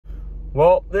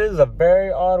Well, this is a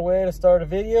very odd way to start a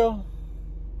video.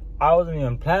 I wasn't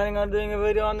even planning on doing a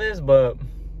video on this, but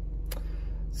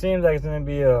seems like it's gonna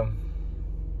be a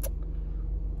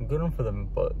good one for the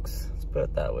books. Let's put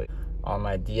it that way. On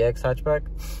my DX hatchback,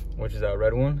 which is that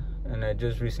red one, and I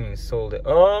just recently sold it.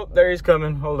 Oh, there he's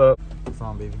coming. Hold up. What's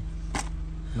on, baby?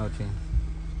 No chain.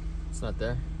 It's not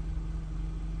there.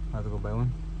 I have to go buy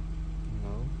one. No,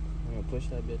 I'm gonna push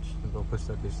that bitch. Let's go push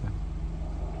that bitch then.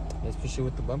 Let's push it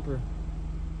with the bumper.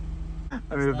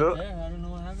 I mean, It's not there. I don't know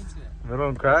what happened to it. If it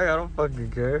don't crack, I don't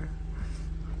fucking care.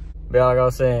 But yeah, like I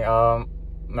was saying,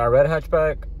 my red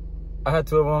hatchback, I had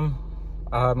two of them.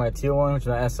 I had my teal one, which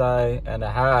was my SI, and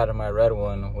I had my red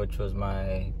one, which was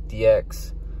my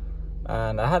DX.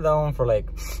 And I had that one for like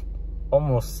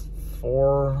almost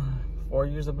four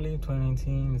years, I believe.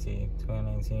 2019. Let's see,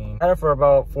 2019. I had it for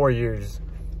about 4 years.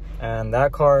 And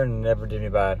that car never did me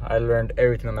bad. I learned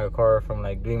everything on that car, from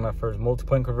like doing my first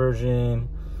multi-point conversion,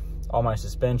 all my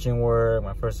suspension work,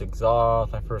 my first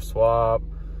exhaust, my first swap,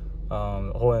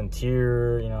 the whole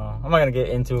interior. You know, I'm not gonna get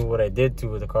into what I did to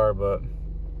with the car, but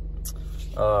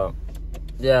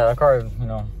yeah, that car, you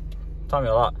know, taught me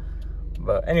a lot.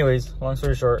 But anyways, long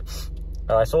story short,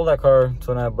 I sold that car to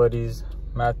one of my buddies,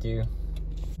 Matthew.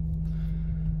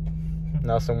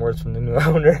 Now some words from the new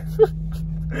owner.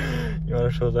 You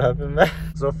want to show what happened, man?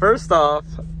 So first off,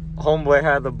 homeboy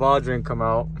had the ball joint come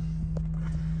out.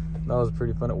 That was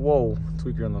pretty funny. Whoa,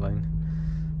 tweaker on the line.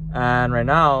 And right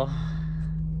now,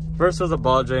 first was a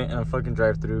ball joint and a fucking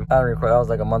drive-through. I don't record. That was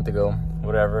like a month ago.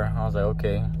 Whatever. I was like,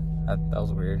 okay, that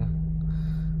was weird.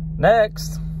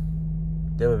 Next,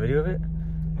 do you have a video of it?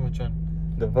 Which one?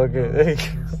 The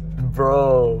fucking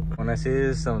bro. When I say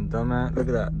this, some dumbass. Look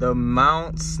at that. The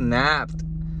mount snapped.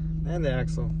 And the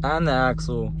axle. And the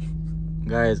axle.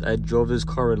 Guys, I drove this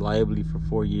car reliably for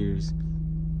 4 years.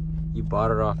 You bought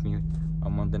it off me a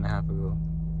month and a half ago.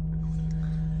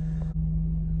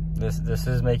 This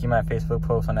is making my Facebook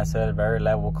post when I said a very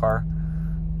reliable car.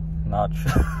 Not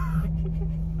true.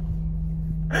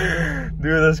 Dude,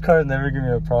 this car never give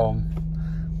me a problem.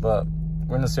 But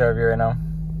we're in the CRV right now.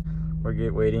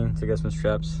 We're waiting to get some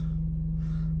straps.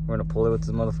 We're gonna pull it with this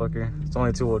motherfucker. It's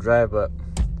only 2-wheel drive, but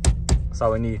that's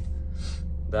all we need.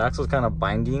 The axle's kind of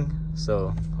binding,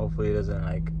 so hopefully it doesn't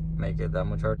like make it that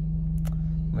much hard.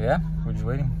 But yeah, we're just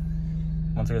waiting.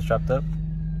 Once it gets strapped up,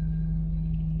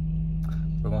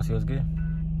 we're gonna see what's good.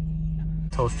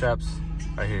 Toe straps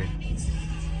right here.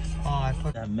 Oh, I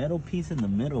put that metal piece in the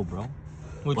middle, bro.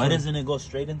 Which Why one? doesn't it go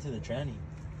straight into the tranny?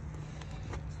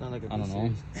 It's not like a I don't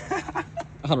know. V6.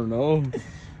 I don't know.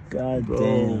 God Bro,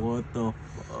 damn. what the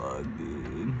fuck,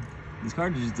 dude? This car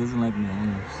just doesn't like the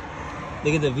owners.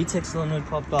 Look at the VTEC solenoid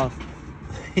popped off.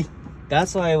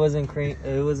 That's why it wasn't hitting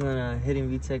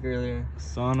VTEC earlier.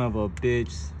 Son of a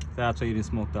bitch. That's why you didn't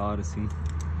smoke the Odyssey.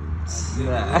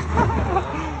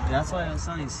 That's why I was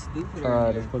sounding stupid.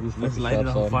 Alright, let's put these Let's fucking light it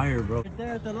straps on on. fire, bro. Right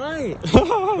there at the light.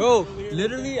 Bro,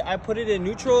 literally, I put it in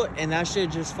neutral and that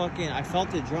shit just fucking, I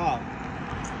felt it drop.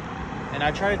 And I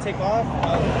tried to take off.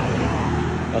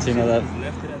 I'll see you know that.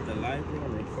 Left it at the light, bro,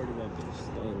 and recorded that bitch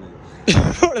stolen.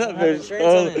 What that I don't have bitch? insurance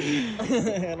on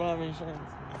it. I don't have insurance.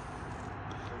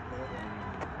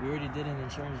 We already did an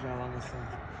insurance job on this thing.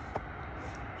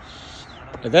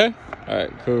 Right there?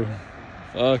 Alright, cool.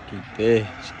 Fucking bitch.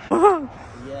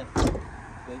 Yeah.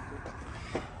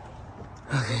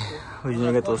 Okay, we're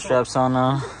gonna get those straps on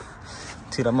now.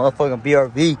 To the motherfucking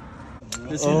BRV.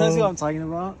 This is what I'm talking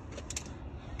about.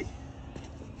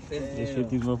 Just shit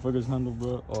these motherfuckers handle,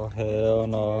 bro. Oh, hell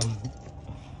no.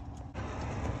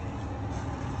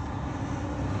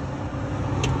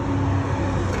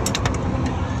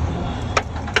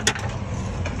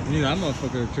 Nigga, that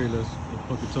motherfucker trailers.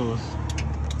 Fucking toes.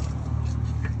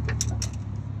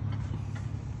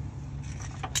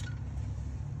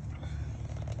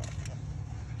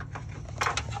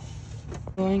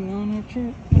 Going on a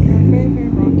trip, our favorite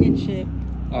rocket ship.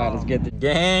 Alright, let's get the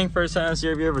gang. First time this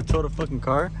year, have you ever towed a fucking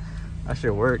car? That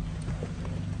shit worked.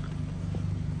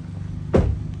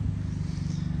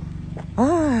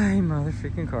 Ay,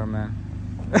 motherfucking car, man.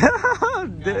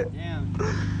 God damn.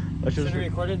 I Should have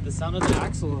recorded the sound of the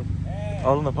axle.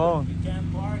 all on the phone. You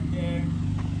can't park there.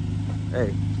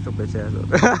 Hey, shut your bitch ass up.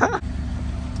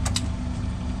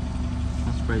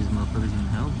 I'm surprised these motherfuckers even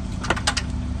help.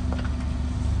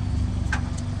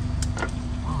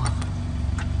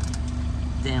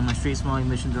 Damn, my straight small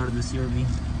emissions out of the CRV.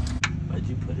 Why'd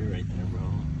you put it right there,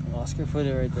 bro? Oscar put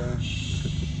it right there.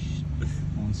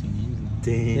 I won't see names now.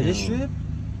 Damn. Did it strip?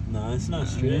 No, it's not I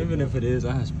straight. mean, even if it is,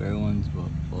 I have spare ones, but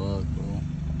fuck, bro.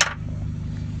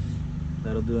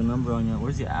 That'll do a number on you.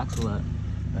 Where's the axle at?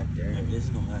 Back there. There is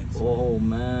no axle. Oh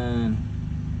man.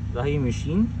 Is that how you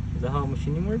machine? Is that how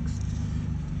machining works?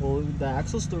 Well, the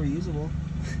axle's still reusable.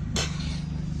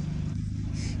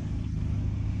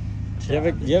 Do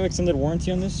you have extended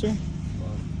warranty on this, sir?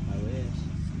 Well, I wish.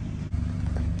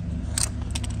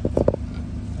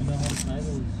 I know how to tie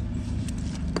those.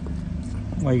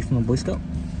 Why are you from the Boy Scout?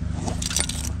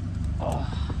 I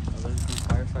learned from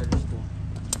firefighter school.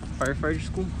 Firefighter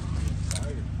school?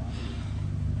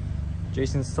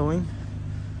 Jason's towing.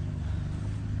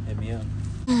 Hit me up.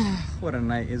 What a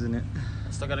night, isn't it?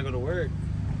 I still gotta go to work.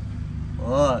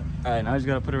 What? Alright, now I just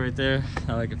gotta put it right there.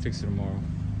 Now I can fix it tomorrow.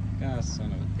 God,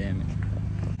 son of a damn it.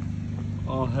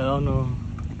 Oh, hell no.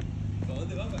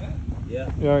 Yeah.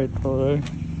 You alright, throw there.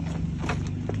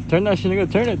 Turn that shit, nigga.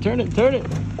 Turn it, turn it, turn it.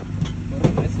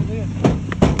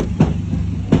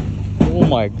 Oh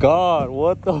my god,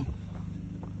 what the?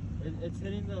 It's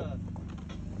hitting the.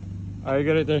 Alright,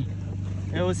 get it there.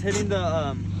 It was hitting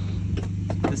the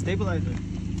stabilizer.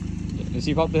 You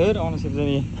see, pop the hood? I wanna see if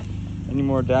there's any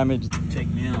more damage. Check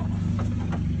me out.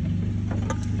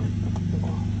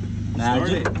 Nah,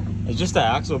 it's just the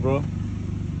axle, bro.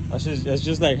 That's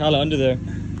just like hella under there.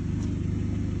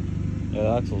 Yeah, the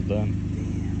axle's done.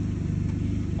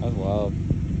 Damn. That's wild.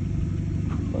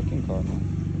 Fucking car, man.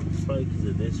 It's probably because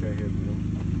of this right here, bro.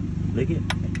 Lick it.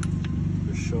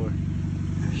 For sure.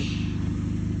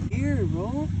 Here,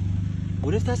 bro.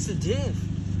 What if that's the diff?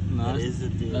 Nah, That is the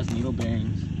diff. That's needle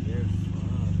bearings. You're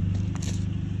fucked.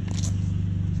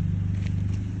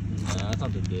 Nah, that's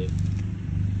not the diff.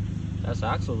 That's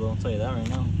axle, though. I'll tell you that right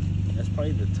now. That's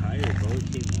probably the tire, bro.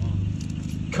 It came off.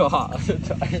 God, the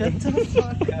tire. Shut the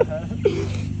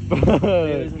fuck up.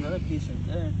 There's another piece right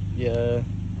there. Yeah.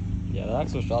 Yeah, the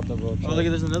axle shot though, bro. Oh, look at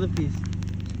there's another piece.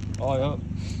 Oh, yeah.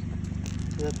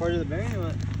 Is that part of the bearing or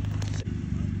what?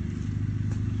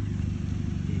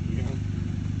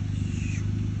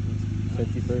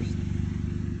 51st.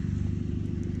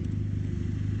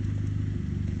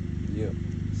 Yeah.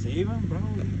 Save him, bro.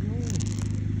 What are you doing?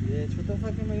 Bitch, what the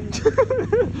fuck am I gonna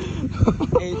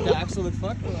do? Hey, the axle look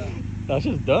fucked or what? That's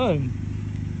just done.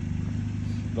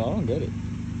 But I don't get it.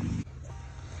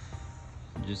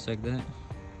 Just like that.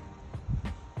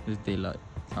 There's daylight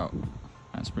out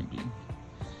and sprinkling.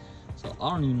 So I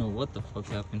don't even know what the fuck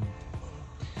happened.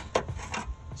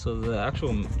 So the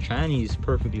actual tranny is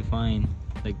perfectly fine.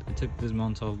 Like I took this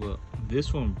mount off, but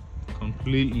this one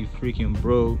completely freaking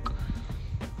broke.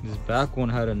 This back one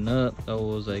had a nut that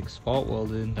was like spot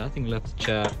welded. That thing left a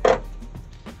chat.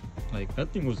 Like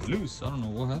that thing was loose. I don't know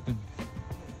what happened.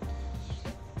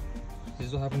 This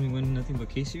is what happened when we went nothing but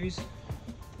K-series.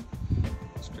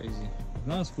 It's crazy. It's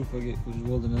not a screw plug, we'll just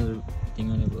weld another thing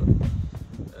on it,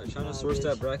 but trying to source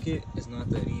that bracket is not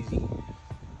that easy.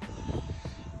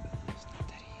 It's not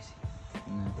that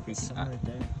easy. Right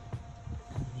there.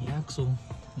 The axle,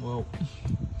 well,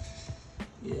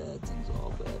 yeah, that thing's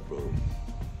all bad, bro.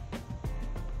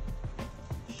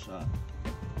 Shot.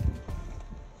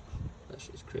 That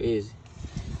shit's crazy.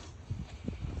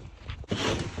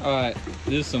 Alright,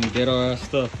 this is some ghetto ass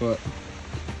stuff, but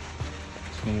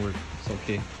it's gonna work. It's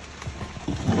okay.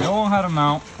 No one had a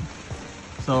mount,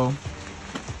 so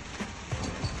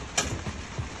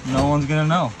no one's gonna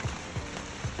know.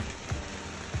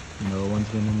 No one's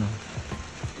gonna know.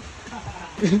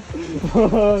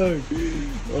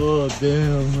 Oh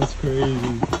damn, that's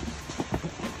crazy.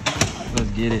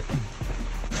 Let's get it.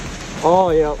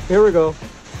 Oh yeah, here we go.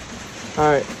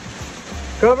 Alright.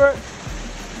 Cover.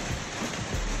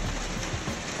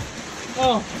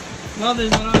 Oh, now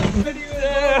there's not already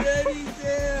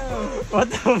damn. What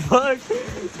the fuck?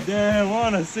 Damn, we're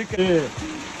on a sick shit.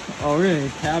 Oh, we're gonna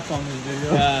get capped on this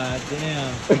video. God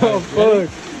damn. Oh fuck.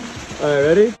 Alright,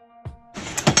 ready?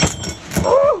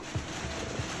 Oh!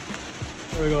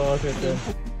 There we go, that's right there.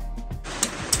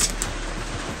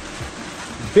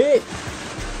 Bitch!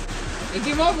 It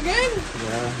came off again?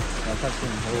 Yeah, that's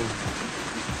actually hold.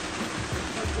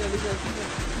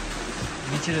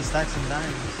 Need you to stack some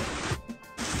dimes.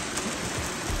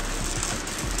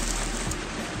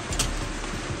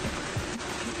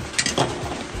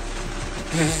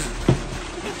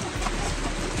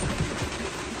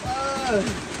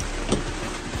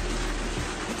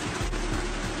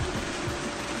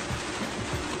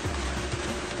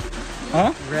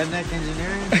 Huh? Redneck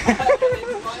engineering.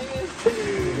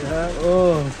 Yeah.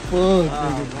 Oh, fuck,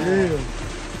 nigga, damn.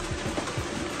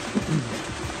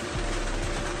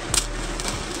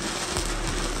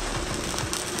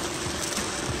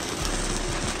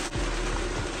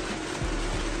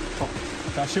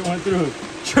 That shit went through.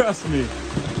 Trust me.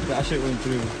 That shit went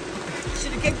through.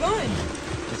 Should have kept going.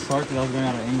 It's hard because I was going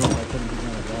at an angle, so I couldn't be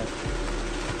going like that.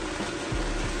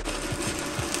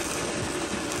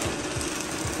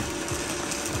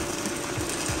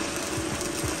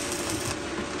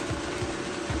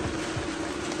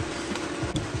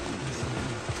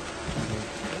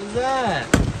 that?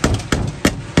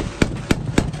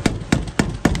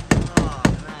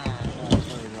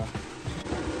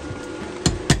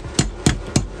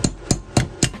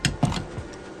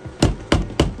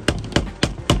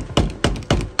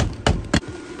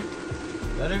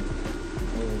 Better?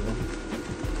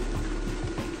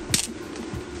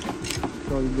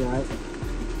 So you got.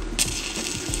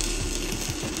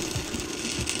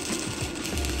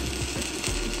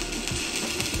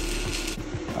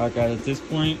 Alright guys, at this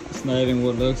point, it's not even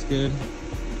what looks good.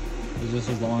 It's just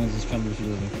as long as this temperature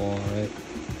doesn't fall, right?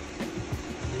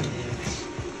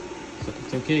 So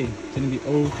it's okay. It's gonna be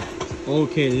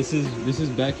okay. This is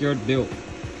backyard built.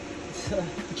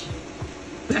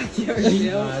 Backyard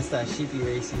built? That's that sheepy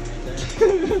racing right there.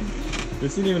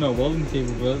 This isn't even a welding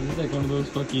table, bro. This is like one of those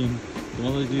fucking, one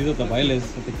of those dudes at the bailes,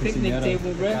 at the Picnic quinceañera.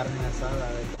 table, bro.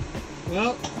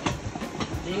 Well,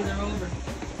 days are over.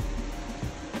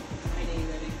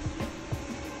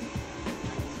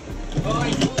 Oh,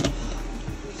 I told you.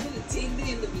 We should have taken it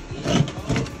in the beginning,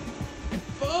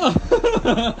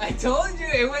 bro. I told you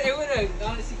it would have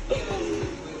honestly came out really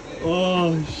good.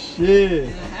 Oh shit.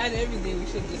 And I had everything. We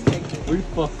should just take it. We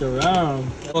fucked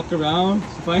around. Fuck around.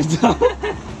 Find out.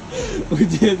 We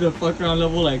did the fuck around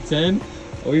level like 10.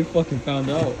 We fucking found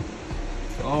out.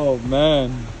 Oh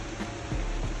man.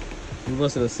 We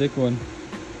busted a sick one.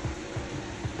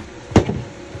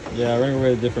 Yeah, we're gonna go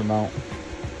with a different mount.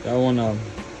 That one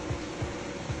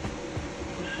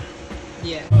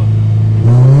Yeah.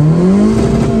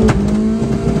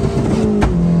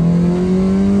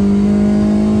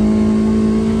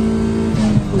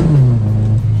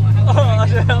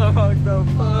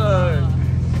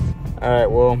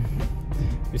 Alright, well,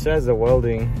 besides the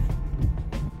welding,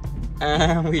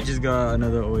 and we just got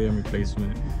another OEM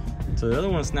replacement. So the other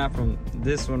one snapped from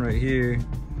this one right here,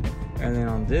 and then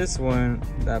on this one,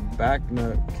 that back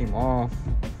nut came off.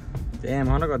 Damn,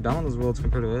 Honda got down those welds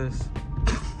compared to this.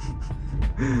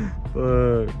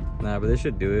 But nah, but they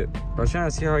should do it. I was trying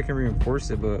to see how I can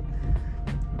reinforce it, but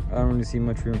I don't really see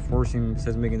much reinforcing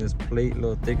besides making this plate a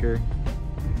little thicker.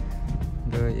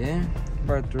 But yeah,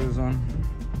 probably throw this on.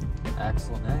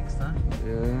 Axle next, huh?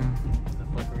 Yeah. The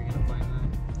fuck are we gonna find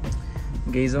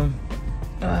that? Gaze them.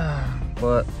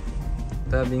 But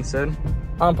that being said,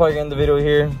 I'm probably gonna end the video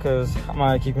here because I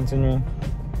might keep continuing.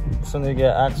 As soon as I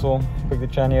get axle, pick the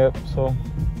tranny up, so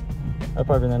I'll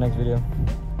probably be in the next video.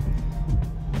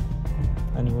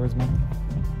 Any words, man?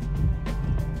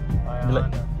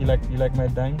 You like my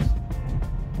dimes?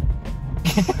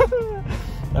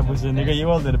 That was a nigga, you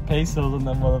wanted the pesos on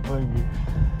that motherfucker.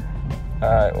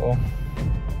 Alright, well,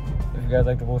 if you guys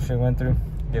like the bullshit we went through,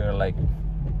 give it a like.